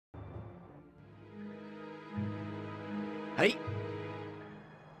はい。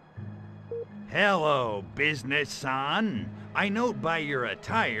 Hello, business son. I note by your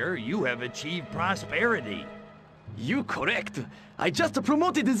attire you have achieved prosperity. You correct. I just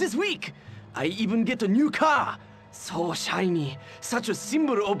promoted this week. I even get a new car. So shiny. Such a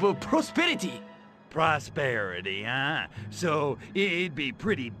symbol of prosperity. Prosperity, huh? So it'd be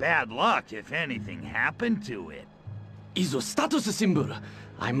pretty bad luck if anything happened to it. Is a status symbol.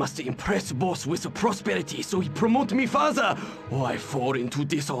 I must impress boss with prosperity so he promote me further, or I fall into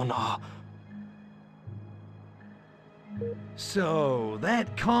dishonor. So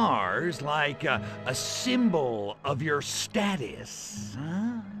that car's like a symbol of your status,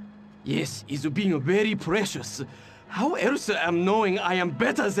 huh? Yes, is being very precious. How else am knowing I am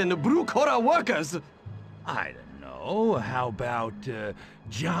better than the blue-collar workers? I don't know. How about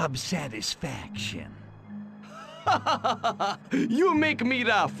job satisfaction? You make me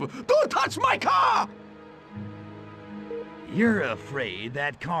laugh. Don't touch my car! You're afraid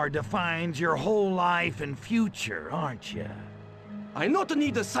that car defines your whole life and future, aren't you? I not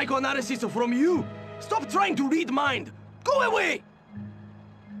need a psychoanalysis from you. Stop trying to read mind. Go away!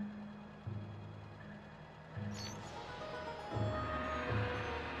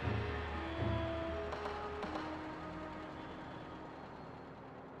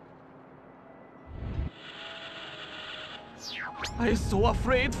 I'm so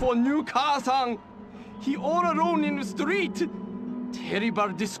afraid for new car-san. He all alone in the street. Terrible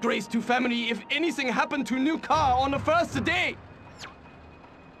disgrace to family if anything happened to new car on the first day.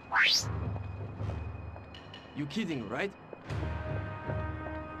 You kidding, right?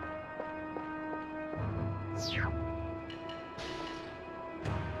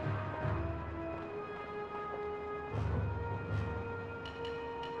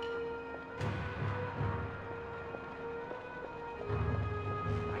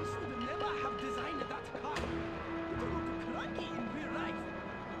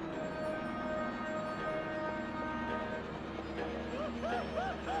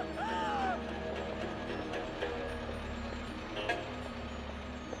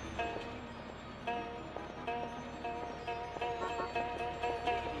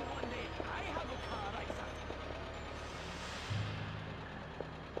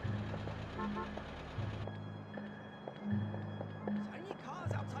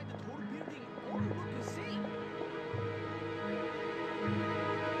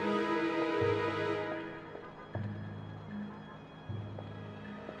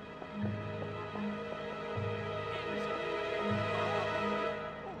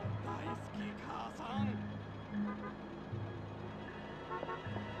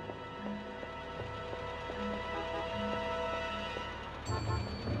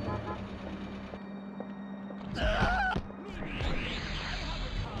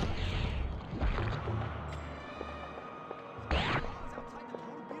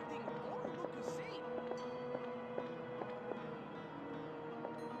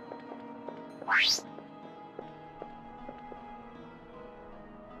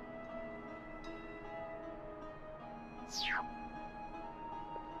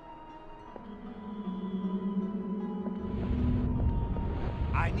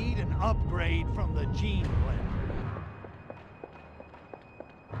 I need an upgrade from the gene blender.